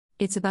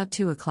It's about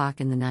 2 o'clock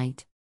in the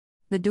night.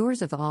 The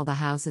doors of all the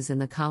houses in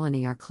the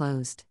colony are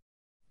closed.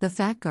 The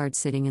fat guard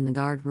sitting in the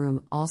guard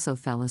room also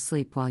fell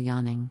asleep while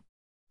yawning.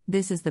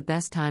 This is the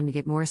best time to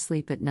get more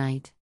sleep at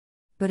night.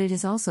 But it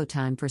is also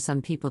time for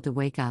some people to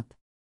wake up.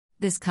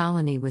 This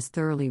colony was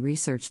thoroughly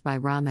researched by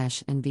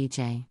Ramesh and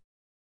Vijay.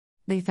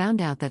 They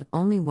found out that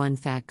only one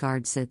fat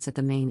guard sits at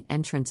the main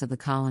entrance of the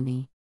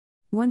colony.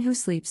 One who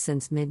sleeps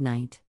since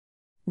midnight.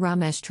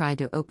 Ramesh tried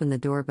to open the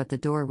door, but the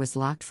door was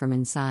locked from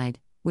inside,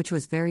 which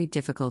was very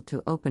difficult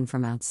to open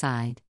from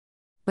outside.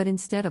 But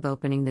instead of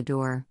opening the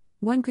door,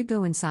 one could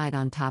go inside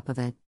on top of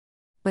it.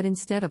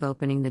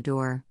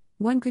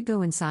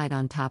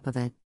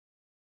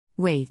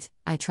 Wait,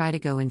 I try to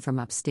go in from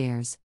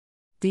upstairs.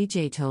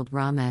 Vijay told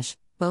Ramesh.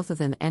 Both of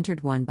them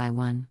entered one by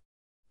one.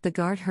 The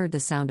guard heard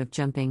the sound of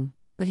jumping,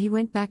 but he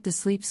went back to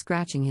sleep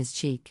scratching his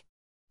cheek.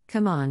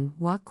 Come on,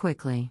 walk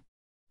quickly.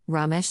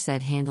 Ramesh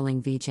said,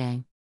 handling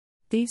Vijay.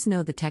 Thieves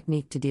know the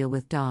technique to deal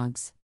with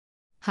dogs.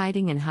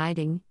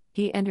 Hiding,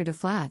 he entered a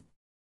flat.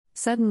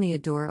 Suddenly a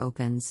door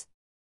opens.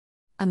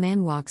 A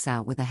man walks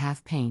out with a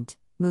half paint,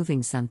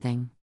 moving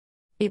something.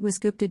 It was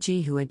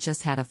Guptaji, who had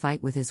just had a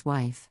fight with his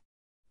wife.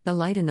 The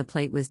light in the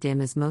plate was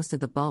dim as most of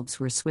the bulbs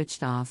were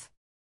switched off.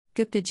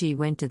 Guptaji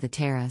went to the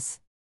terrace.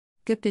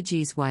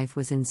 Guptaji's wife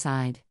was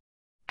inside.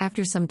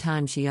 After some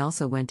time she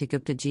also went to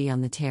Guptaji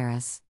on the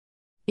terrace.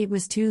 It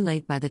was too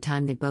late by the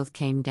time they both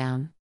came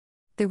down.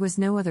 There was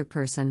no other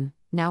person.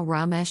 Now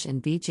Ramesh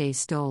and Vijay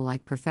stole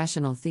like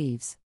professional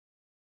thieves.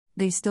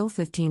 They stole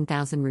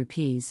 15,000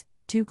 rupees,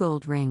 2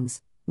 gold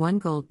rings, 1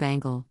 gold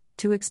bangle,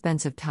 2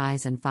 expensive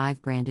ties and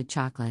 5 branded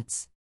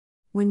chocolates.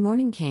 When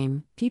morning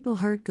came, people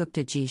heard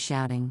Guptaji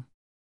shouting.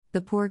 The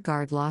poor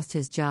guard lost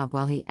his job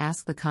while he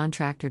asked the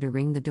contractor to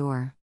ring the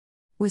door.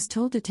 Was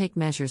told to take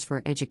measures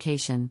for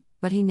education,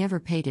 but he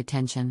never paid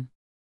attention.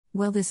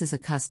 Well, this is a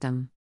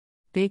custom.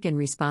 Big and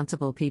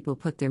responsible people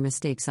put their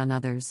mistakes on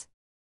others.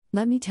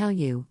 Let me tell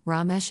you,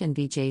 Ramesh and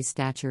Vijay's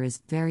stature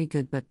is very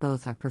good, but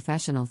both are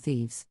professional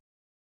thieves.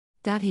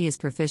 He is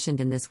proficient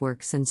in this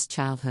work since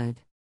childhood.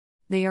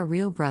 They are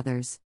real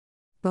brothers.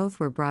 Both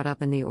were brought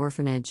up in the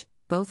orphanage,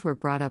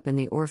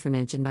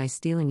 and by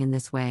stealing in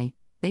this way,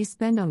 they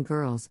spend on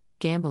girls,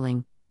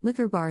 gambling,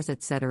 liquor bars,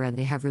 etc.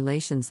 They have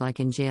relations like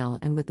in jail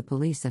and with the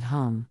police at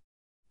home.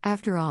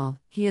 After all,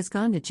 he has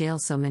gone to jail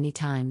so many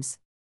times.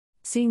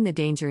 Seeing the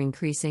danger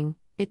increasing,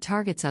 it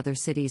targets other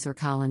cities or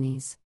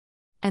colonies.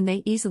 And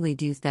they easily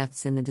do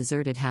thefts in the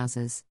deserted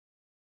houses.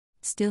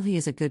 Still, he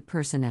is a good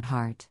person at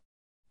heart.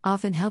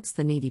 Often helps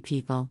the needy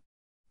people.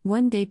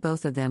 One day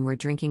both of them were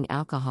drinking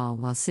alcohol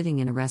while sitting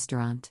in a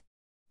restaurant.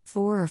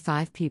 4 or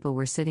 5 people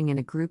were sitting in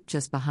a group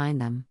just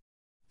behind them.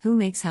 Who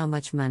makes how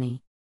much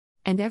money?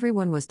 And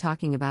everyone was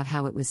talking about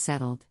how it was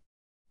settled.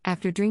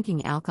 After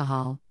drinking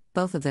alcohol,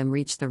 both of them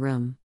reached the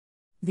room.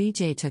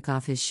 Vijay took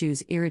off his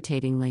shoes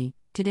irritatingly.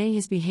 Today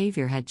his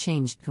behavior had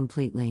changed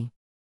completely.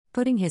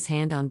 Putting his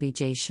hand on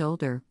Vijay's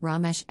shoulder,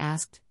 Ramesh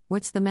asked,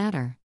 "What's the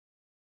matter?"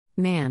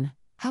 "Man,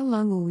 how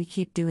long will we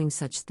keep doing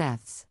such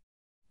thefts?"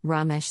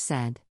 Ramesh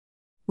said.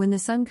 When the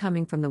sun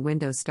coming from the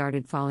window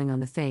started falling on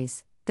the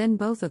face, then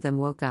both of them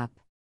woke up.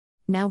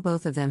 Now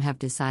both of them have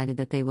decided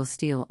that they will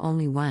steal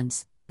only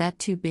once, that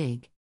too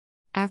big.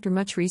 After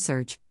much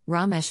research,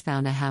 Ramesh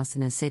found a house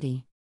in a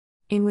city,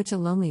 in which a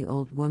lonely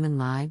old woman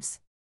lives.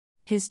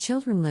 His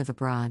children live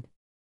abroad.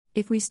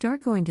 If we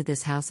start going to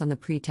this house on the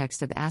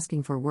pretext of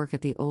asking for work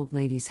at the old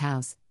lady's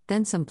house,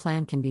 then some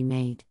plan can be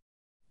made.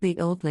 The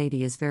old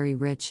lady is very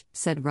rich,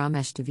 said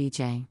Ramesh to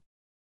Vijay.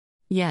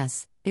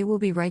 Yes, it will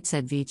be right,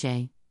 said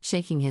Vijay,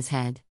 shaking his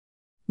head.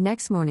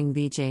 Next morning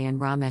Vijay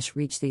and Ramesh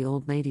reached the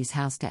old lady's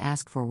house to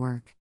ask for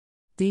work.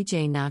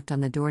 Vijay knocked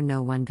on the door,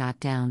 no one got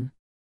down.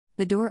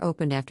 The door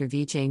opened after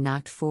Vijay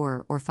knocked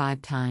 4 or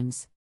 5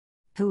 times.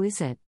 Who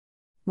is it?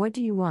 What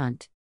do you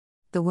want?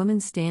 The woman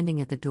standing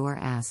at the door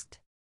asked.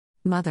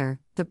 Mother,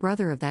 the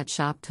brother of that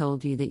shop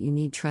told you that you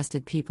need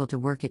trusted people to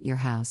work at your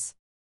house.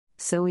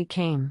 So we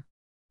came.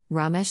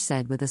 Ramesh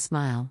said with a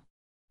smile.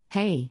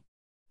 Hey.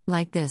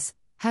 Like this,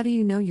 how do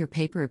you know your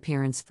paper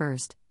appearance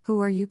first? Who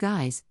are you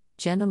guys,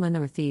 gentlemen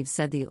or thieves?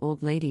 Said the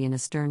old lady in a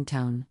stern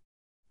tone.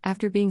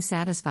 After being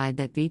satisfied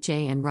that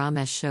Vijay and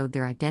Ramesh showed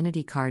their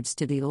identity cards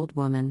to the old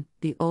woman,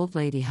 the old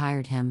lady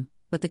hired him,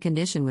 but the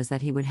condition was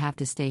that he would have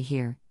to stay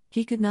here,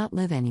 he could not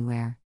live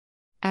anywhere.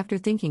 After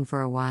thinking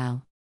for a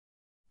while,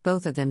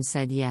 both of them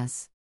said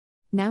yes.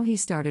 Now he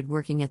started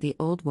working at the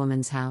old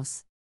woman's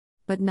house.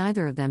 But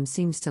neither of them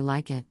seems to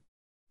like it.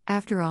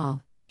 After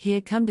all, he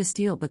had come to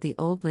steal, but the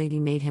old lady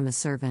made him a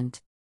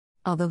servant.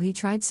 Although he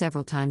tried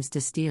several times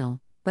to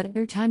steal, but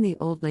every time the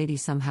old lady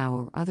somehow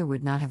or other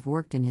would not have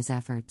worked in his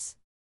efforts.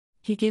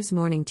 He gives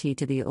morning tea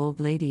to the old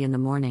lady in the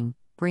morning,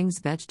 brings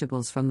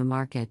vegetables from the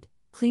market,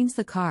 cleans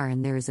the car,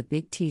 and there is a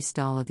big tea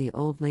stall of the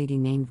old lady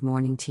named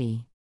Morning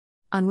Tea,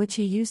 on which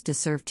he used to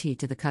serve tea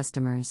to the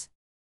customers.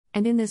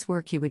 And in this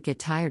work he would get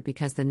tired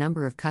because the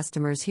number of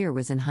customers here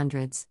was in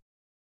hundreds.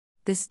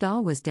 This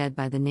stall was dead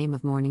by the name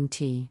of Morning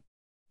Tea.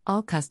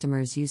 All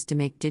customers used to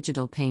make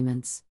digital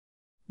payments.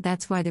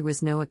 That's why there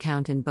was no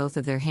account in both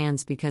of their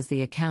hands, because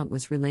the account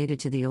was related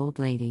to the old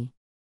lady.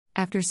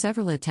 After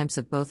several attempts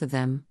of both of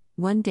them,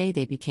 one day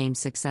they became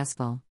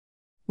successful.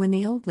 When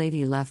the old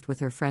lady left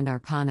with her friend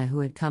Arpana, who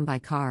had come by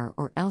car,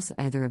 or else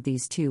either of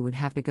these two would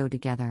have to go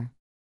together.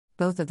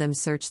 Both of them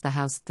searched the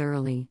house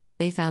thoroughly.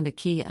 They found a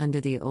key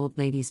under the old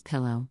lady's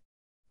pillow.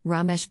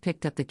 Ramesh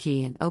picked up the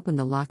key and opened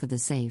the lock of the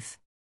safe.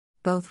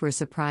 Both were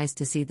surprised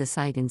to see the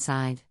sight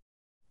inside.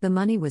 The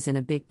money was in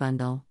a big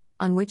bundle,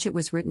 on which it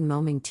was written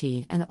 "Moming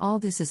tea," and all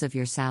this is of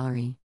your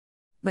salary.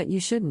 But you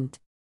shouldn't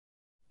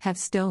have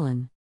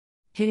stolen.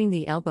 Hitting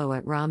the elbow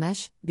at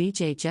Ramesh,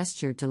 Vijay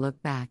gestured to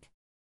look back.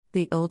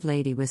 The old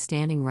lady was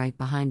standing right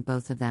behind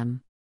both of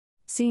them.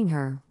 Seeing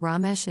her,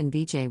 Ramesh and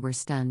Vijay were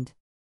stunned.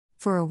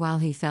 For a while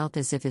he felt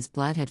as if his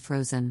blood had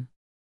frozen.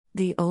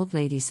 The old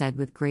lady said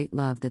with great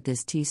love that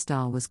this tea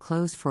stall was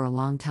closed for a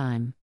long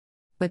time.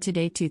 But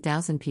today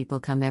 2,000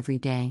 people come every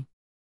day.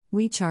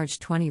 We charge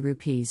 20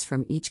 rupees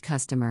from each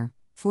customer,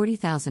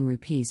 40,000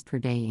 rupees per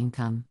day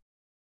income.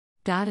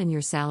 And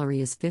your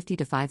salary is 50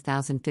 to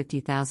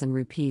 50,000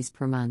 rupees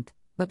per month,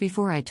 but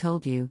before I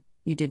told you,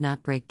 you did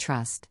not break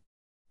trust,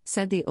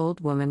 said the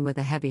old woman with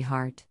a heavy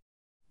heart.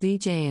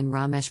 Vijay and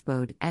Ramesh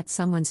bowed at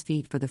someone's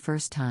feet for the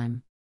first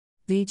time.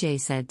 Vijay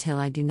said, "Till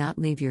I do not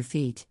leave your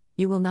feet,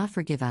 you will not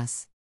forgive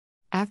us."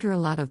 After a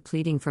lot of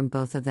pleading from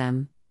both of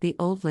them, the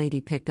old lady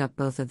picked up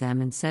both of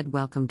them and said,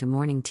 "Welcome to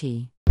morning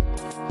tea."